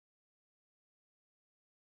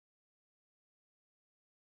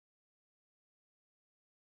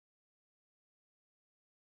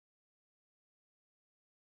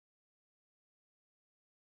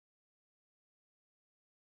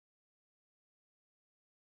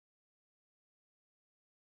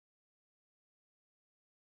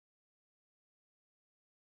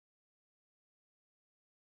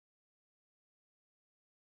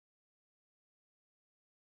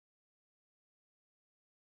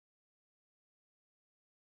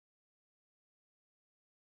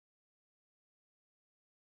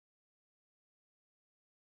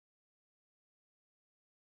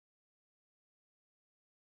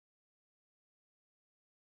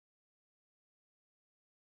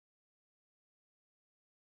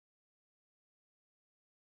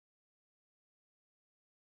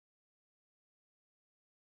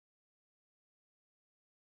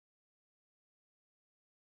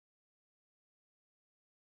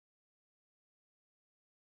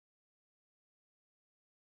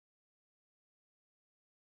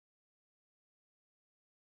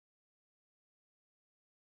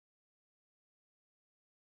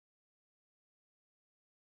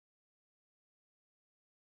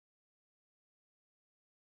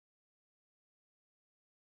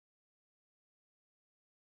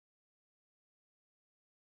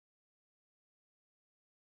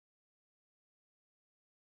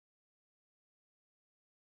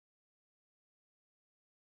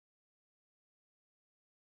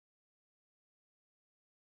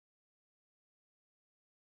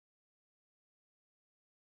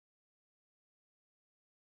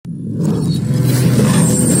How's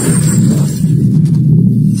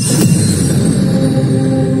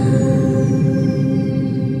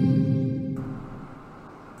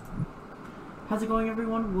it going,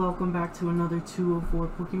 everyone? Welcome back to another 204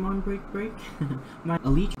 Pokemon Break. My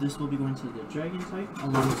Elite, this will be going to the Dragon type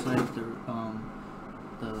alongside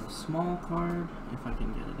the small card, if I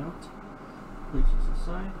can get it out. Place this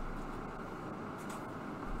aside.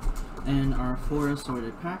 And our 4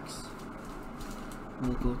 assorted packs.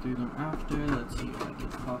 We'll go through them after. Let's see if I can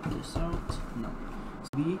pop this out. No.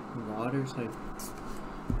 The water type.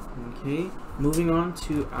 Okay, moving on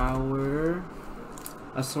to our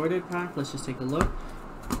assorted pack. Let's just take a look.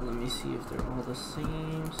 Let me see if they're all the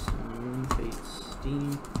same. Sun, Fate,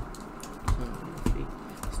 Steam, Sun, Fate,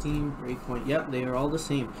 Steam, Breakpoint. Yep, they are all the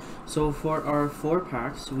same. So for our 4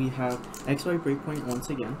 packs, we have XY Breakpoint once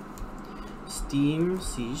again, Steam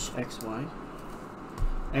Siege XY,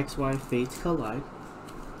 XY Fate Collide,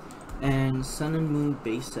 and Sun and Moon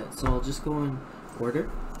base set. So I'll just go in order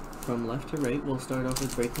from left to right. We'll start off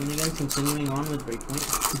with Breakpoint again, continuing on with Breakpoint.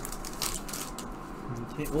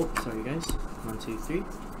 Okay, oh, sorry guys. 1, 2, 3.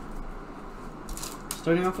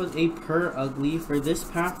 Starting off with a Per Ugly. For this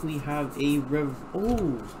pack, we have a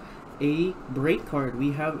break card.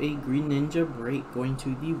 We have a Green Ninja break going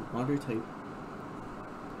to the water type.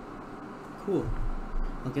 Cool.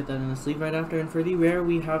 I'll get that in the sleeve right after. And for the rare,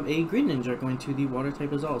 we have a Green Ninja going to the water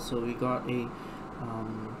type as well. So we got a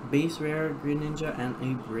base rare Green Ninja and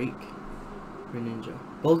a break Green Ninja,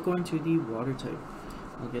 both going to the water type.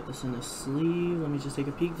 I'll get this in the sleeve. Let me just take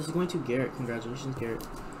a peek. This is going to Garret. Congratulations, Garret.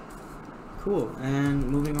 Cool. And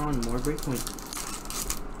moving on, more Breakpoint.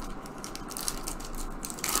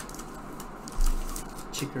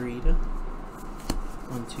 Chikorita.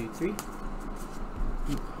 1, 2, 3.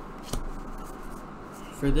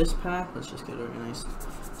 For this pack, let's just get organized.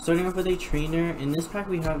 Starting off with a trainer. In this pack,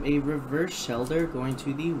 we have a reverse Shelder going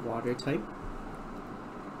to the water type.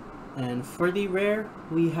 And for the rare,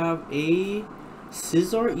 we have a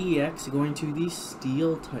Scizor EX going to the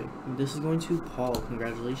steel type. This is going to Paul.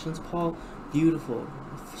 Congratulations, Paul. Beautiful.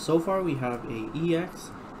 So far we have a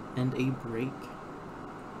EX and a break.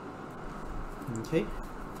 Okay.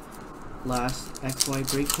 Last XY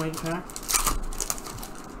Breakpoint pack.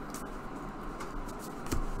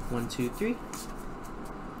 1, 2, 3.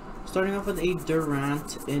 Starting off with a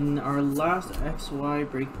Durant. In our last XY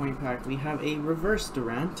Breakpoint pack, we have a reverse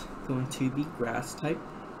Durant going to the grass type.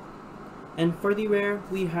 And for the rare,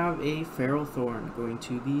 we have a Ferrothorn going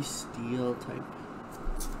to the steel type.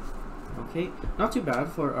 Okay, not too bad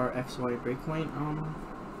for our XY Breakpoint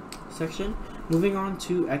section. Moving on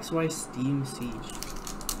to XY Steam Siege.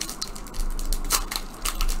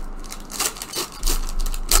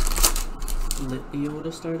 Litio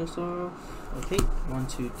to start us off. Okay, 1,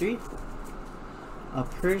 2, 3. A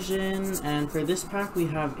Persian, and for this pack, we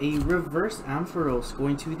have a reverse Ampharos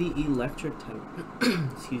going to the electric type.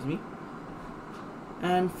 Excuse me.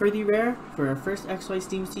 And for the rare, for our first XY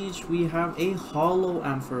Steam Siege, we have a Holo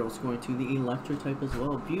Ampharos going to the electric type as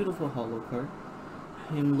well. Beautiful holo card.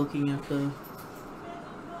 Him looking at the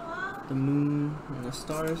moon and the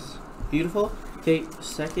stars. Beautiful. Okay,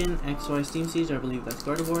 second XY Steam Siege, I believe that's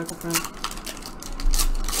Gardevoir at the front.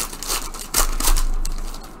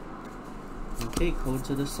 Okay, code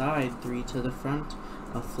to the side, 3 to the front.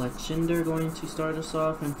 A Fletchinder going to start us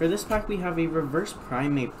off. And for this pack, we have a reverse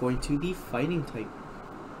Primeape going to the fighting type.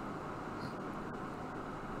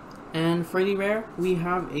 And for the rare, we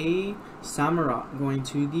have a Samurott going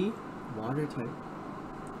to the water type.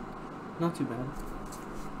 Not too bad.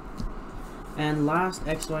 And last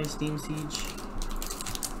XY Steam Siege.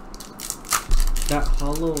 That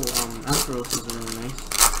holo Ampharos is really nice.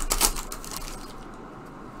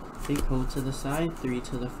 Okay, code to the side, 3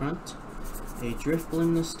 to the front. A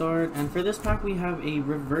Drifblim to start. And for this pack, we have a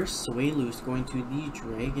reverse Swaloose going to the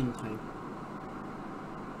dragon type.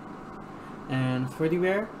 And for the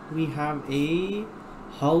rare, we have a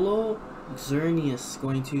holo Xerneas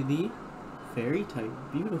going to the fairy type.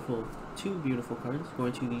 Beautiful. 2 beautiful cards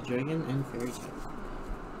going to the dragon and fairy type.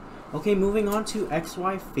 Okay, moving on to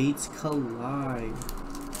XY Fates Collide.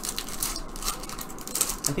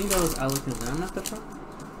 I think that was Alakazam at the top.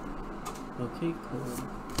 Okay, cool.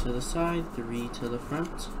 To the side, 3 to the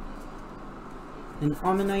front. An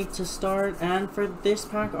Omanyte to start, and for this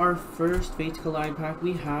pack, our first Fates Collide pack,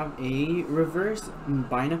 we have a reverse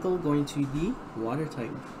Binacle going to the water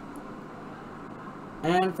type.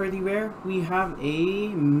 And for the rare, we have a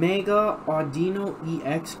Mega Audino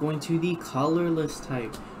EX going to the Colourless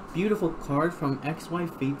type. Beautiful card from XY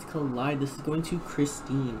Fates Collide. This is going to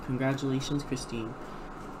Christine. Congratulations, Christine.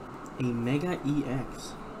 A Mega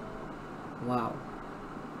EX. Wow.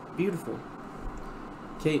 Beautiful.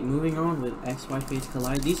 Okay, moving on with XY Fates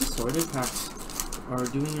Collide. These assorted packs are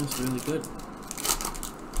doing us really good.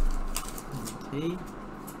 Okay.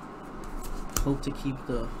 Hope to keep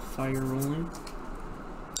the fire rolling.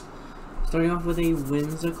 Starting off with a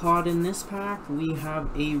Whimsicott in this pack, we have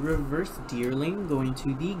a reverse Deerling going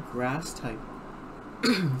to the grass type.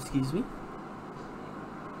 Excuse me.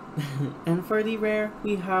 And for the rare,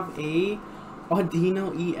 we have a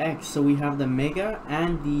Audino EX. So we have the Mega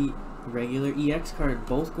and the regular EX card,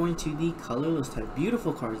 both going to the colorless type.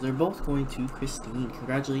 Beautiful cards. They're both going to Christine.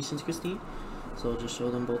 Congratulations, Christine. So I'll just show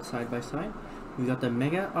them both side by side. We got the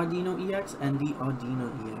Mega Audino EX and the Audino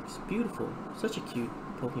EX. Beautiful. Such a cute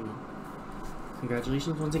Pokemon.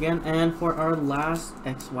 Congratulations once again. And for our last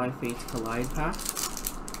XY Fates Collide pack,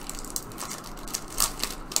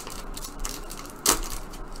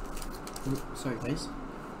 sorry guys.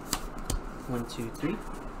 1, 2, 3.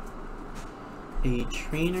 A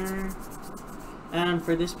trainer. And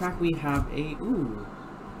for this pack we have a, ooh,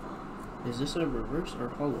 is this a reverse or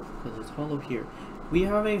hollow? Because it's hollow here. We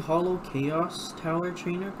have a hollow Chaos Tower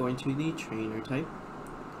trainer going to the trainer type.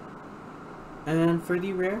 And for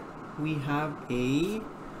the rare, we have a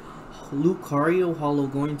Lucario hollow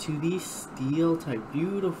going to the steel type.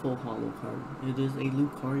 Beautiful hollow card. It is a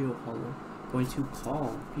Lucario hollow going to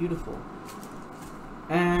Paul. Beautiful.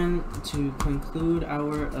 And to conclude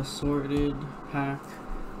our assorted pack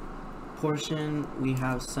portion, we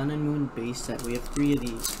have Sun and Moon base set. We have 3 of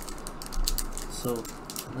these. So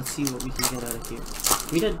let's see what we can get out of here.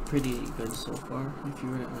 We did pretty good so far, if you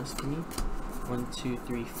were to ask me. 1, 2,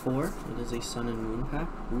 3, 4. It is a Sun and Moon pack.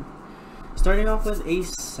 Ooh. Starting off with a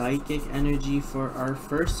Psychic Energy for our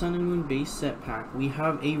first Sun and Moon base set pack. We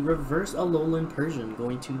have a reverse Alolan Persian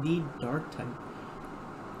going to the Dark type.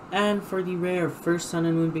 And for the rare first Sun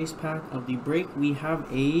and Moon base pack of the break, we have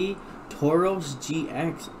a Tauros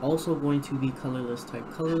GX, also going to the colorless type.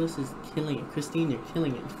 Colorless is killing it. Christine, you're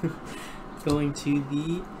killing it. Going to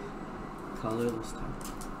the colorless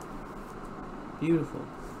type. Beautiful.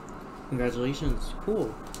 Congratulations.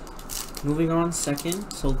 Cool. Moving on, second,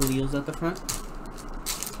 Solgaleo's at the front.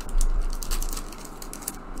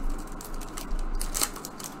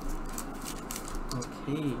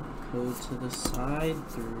 Okay, go to the side,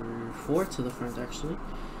 4 to the front actually.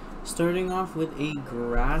 Starting off with a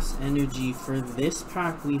Grass Energy. For this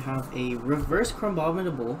pack, we have a reverse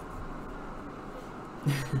Crabominable.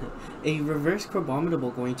 A reverse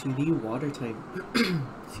Crabominable going to the water type.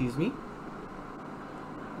 Excuse me.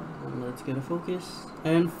 Let's get a focus.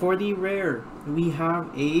 And for the rare, we have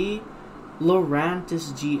a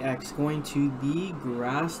Lurantis GX going to the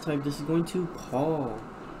grass type. This is going to Paul.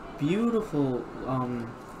 Beautiful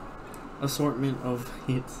assortment of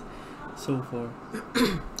hits so far.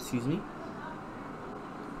 Excuse me.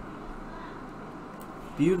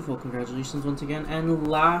 Beautiful. Congratulations once again. And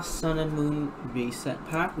last Sun and Moon base set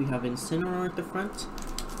pack, we have Incineroar at the front.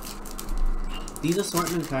 These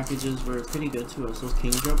assortment packages were pretty good to us. Those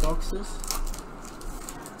Kingdra boxes.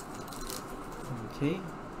 Okay.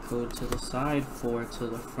 Code to the side, 4 to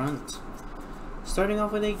the front. Starting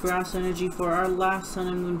off with a Grass Energy for our last Sun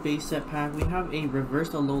and Moon base set pack, we have a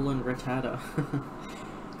reversed Alolan Rattata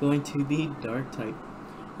going to the Dark type.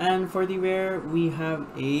 And for the rare, we have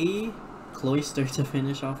a Cloyster to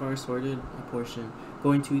finish off our sorted portion,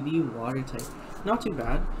 going to the Water type. Not too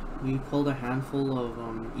bad. We pulled a handful of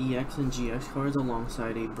EX and GX cards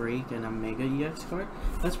alongside a Break and a Mega EX card.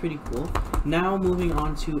 That's pretty cool. Now moving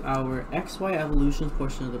on to our XY Evolutions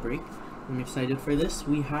portion of the break. I'm excited for this.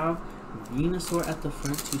 We have Venusaur at the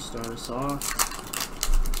front to start us off.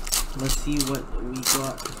 Let's see what we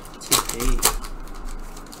got today.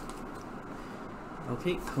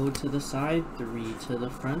 Okay, code to the side, 3 to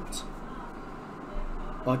the front.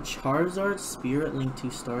 A Charizard Spirit Link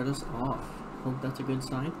to start us off. Hope that's a good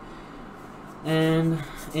sign. And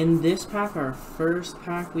in this pack, our first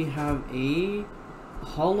pack, we have a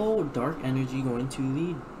Hollow Dark Energy going to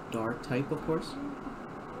the Dark type, of course.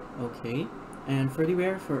 Okay. And for the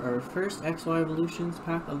rare, for our first XY Evolutions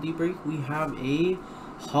pack of the break, we have a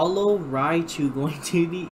Hollow Raichu going to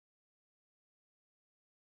the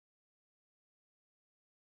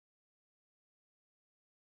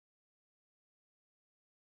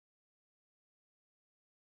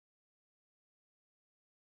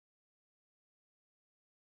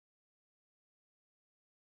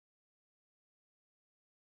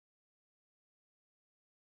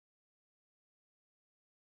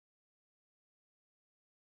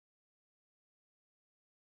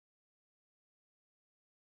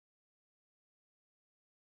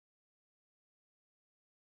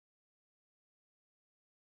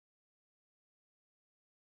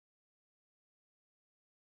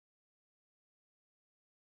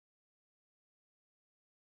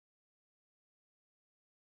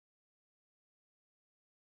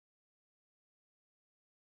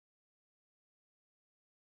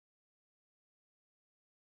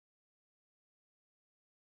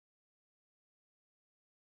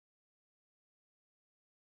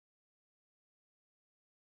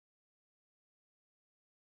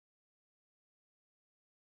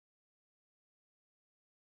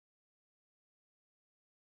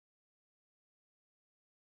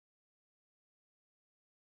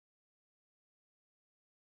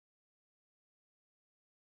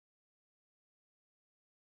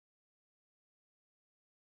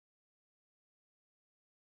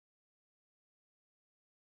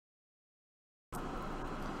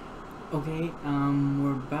Okay,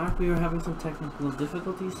 we're back. We were having some technical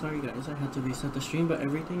difficulties. Sorry guys, I had to reset the stream, but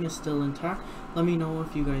everything is still intact. Let me know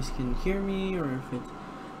if you guys can hear me or if it's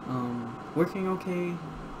working okay.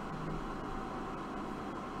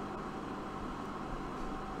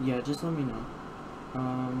 Yeah, just let me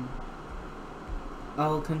know.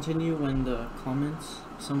 I'll continue when the comments,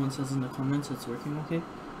 someone says in the comments it's working okay.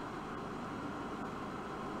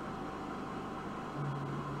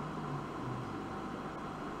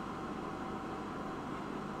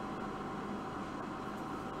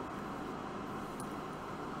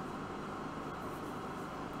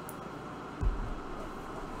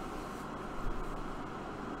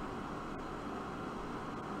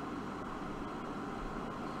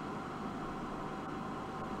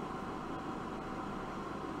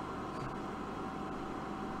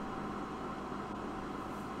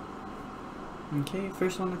 Okay,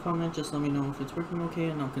 first one to comment, just let me know if it's working okay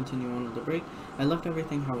and I'll continue on with the break. I left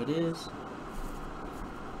everything how it is.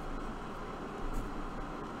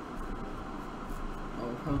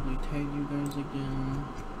 I'll probably tag you guys again.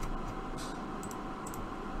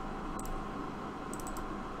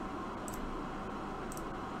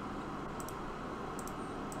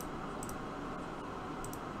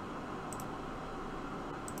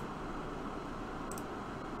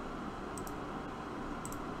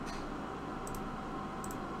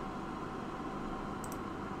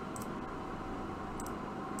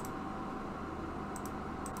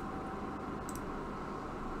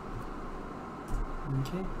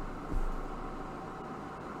 Okay.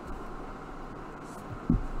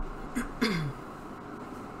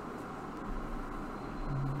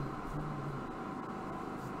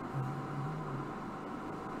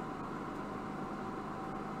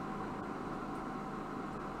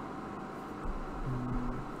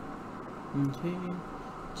 Okay.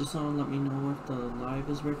 Just let me know if the live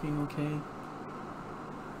is working okay.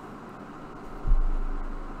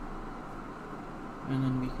 And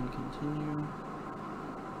then we can continue.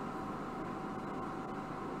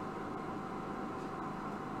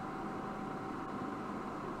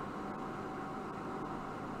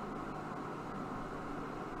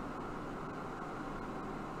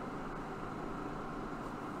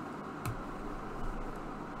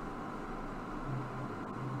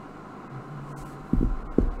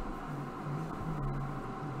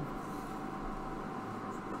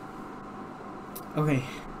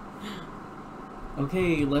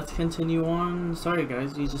 Okay, let's continue on. Sorry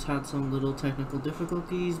guys, we just had some little technical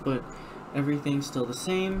difficulties, but everything's still the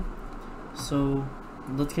same. So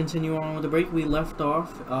let's continue on with the break. We left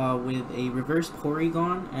off with a reverse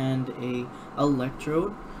Porygon and a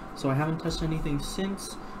Electrode. So I haven't touched anything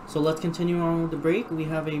since. So let's continue on with the break. We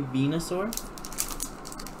have a Venusaur.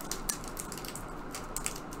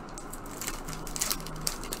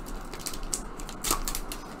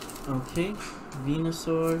 Okay,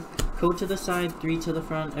 Venusaur. Code to the side, 3 to the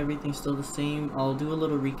front, everything's still the same. I'll do a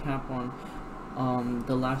little recap on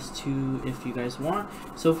the last two if you guys want.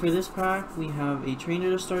 So for this pack, we have a trainer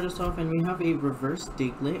to start us off, and we have a reverse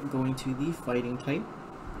Diglett going to the fighting type.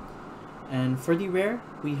 And for the rare,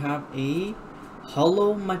 we have a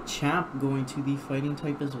Hollow Machamp going to the fighting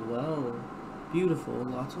type as well. Beautiful,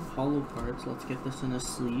 lots of hollow cards. Let's get this in a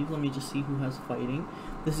sleeve. Let me just see who has fighting.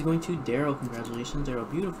 This is going to Darryl. Congratulations, Darryl.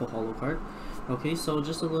 Beautiful hollow card. Okay, so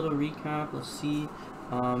just a little recap. Let's see.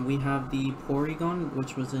 We have the Porygon,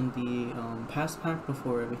 which was in the past pack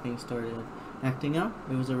before everything started acting up.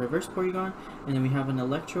 It was a reverse Porygon, and then we have an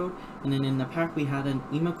Electrode, and then in the pack we had an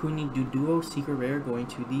Imakuni Duduo Secret Rare going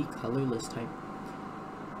to the Colourless type.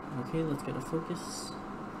 Okay, let's get a focus.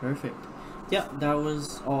 Perfect. Yeah, that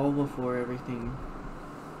was all before everything,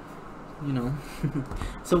 you know.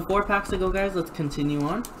 So 4 packs to go, guys. Let's continue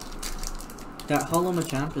on. That Hollow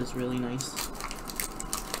Machamp is really nice.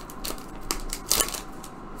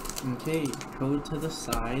 Okay, code to the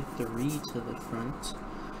side, 3 to the front.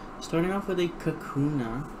 Starting off with a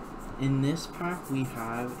Kakuna. In this pack, we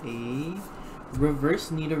have a reverse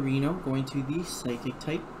Nidorino going to the Psychic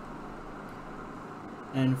type.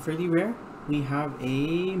 And for the rare, we have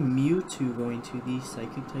a Mewtwo going to the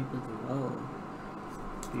Psychic type as well.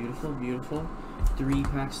 Beautiful, beautiful. 3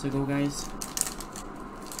 packs to go, guys.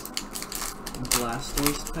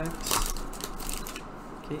 Blastoise packs.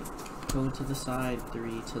 Okay, code to the side,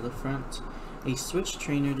 3 to the front. A switch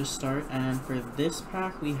trainer to start, and for this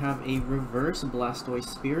pack, we have a reverse Blastoise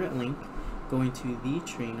Spirit Link going to the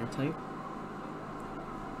trainer type.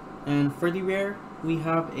 And for the rare, we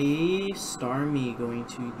have a Starmie going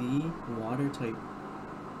to the water type.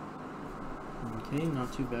 Okay,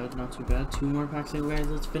 not too bad, not too bad. 2 more packs here, guys.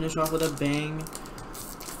 Let's finish off with a bang.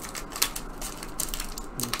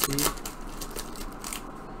 Okay.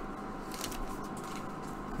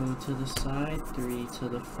 Code to the side, 3 to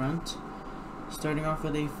the front. Starting off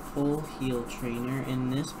with a full heal trainer. In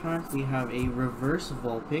this pack, we have a reverse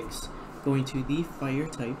Vulpix going to the fire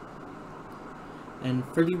type. And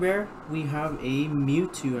for the rare, we have a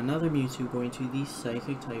Mewtwo, another Mewtwo going to the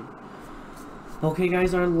psychic type. Okay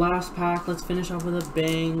guys, our last pack. Let's finish off with a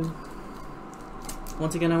bang.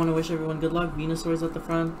 Once again, I want to wish everyone good luck. Venusaur's at the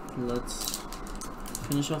front. Let's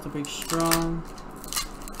finish off the break strong.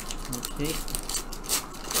 Okay.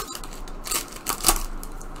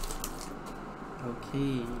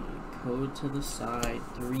 Okay, code to the side,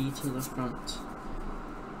 3 to the front.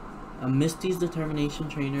 A Misty's Determination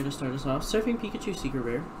trainer to start us off. Surfing Pikachu Secret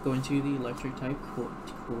Rare, going to the electric type.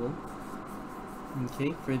 Cool.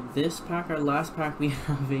 Okay, for this pack, our last pack, we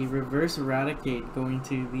have a reverse Raticate going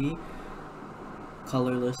to the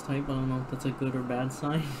colorless type. I don't know if that's a good or bad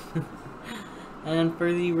sign. And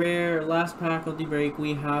for the rare last pack of the break,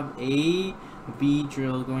 we have a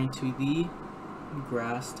Beedrill going to the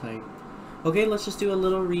grass type. Okay, let's just do a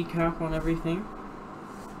little recap on everything.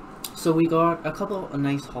 So we got a couple of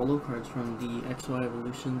nice holo cards from the XY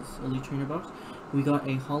Evolutions Elite Trainer box. We got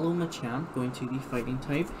a holo Machamp going to the fighting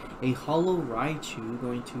type, a holo Raichu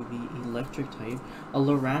going to the electric type, a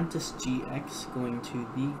Lurantis GX going to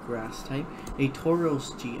the grass type, a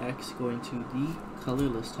Tauros GX going to the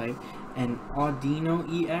colorless type, an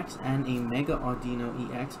Audino EX and a Mega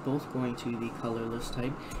Audino EX both going to the colorless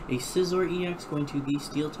type, a Scizor EX going to the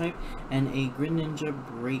steel type, and a Greninja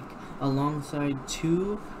Break alongside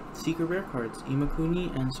 2 secret rare cards,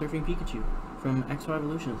 Imakuni and Surfing Pikachu from XY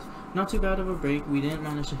Evolutions. Not too bad of a break. We didn't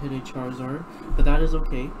manage to hit a Charizard, but that is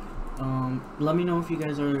okay. Let me know if you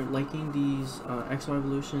guys are liking these XY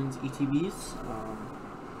Evolutions ETBs,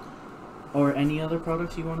 or any other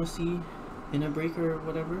products you want to see in a break or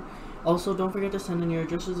whatever. Also, don't forget to send in your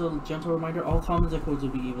address. As a gentle reminder, all comments and codes will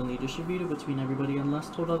be evenly distributed between everybody unless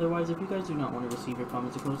told otherwise. If you guys do not want to receive your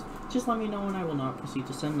comments and codes, just let me know and I will not proceed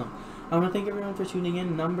to send them. I want to thank everyone for tuning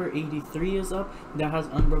in. Number 83 is up. That has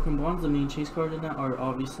Unbroken Bonds. The main chase card in that are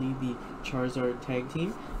obviously the Charizard tag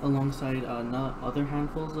team, alongside other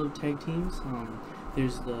handfuls of tag teams.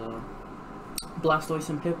 There's the Blastoise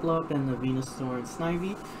and Piplup and the Venusaur and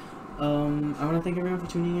Snivy. I want to thank everyone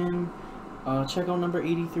for tuning in. Check out number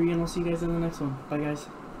 83 and I'll see you guys in the next one. Bye guys.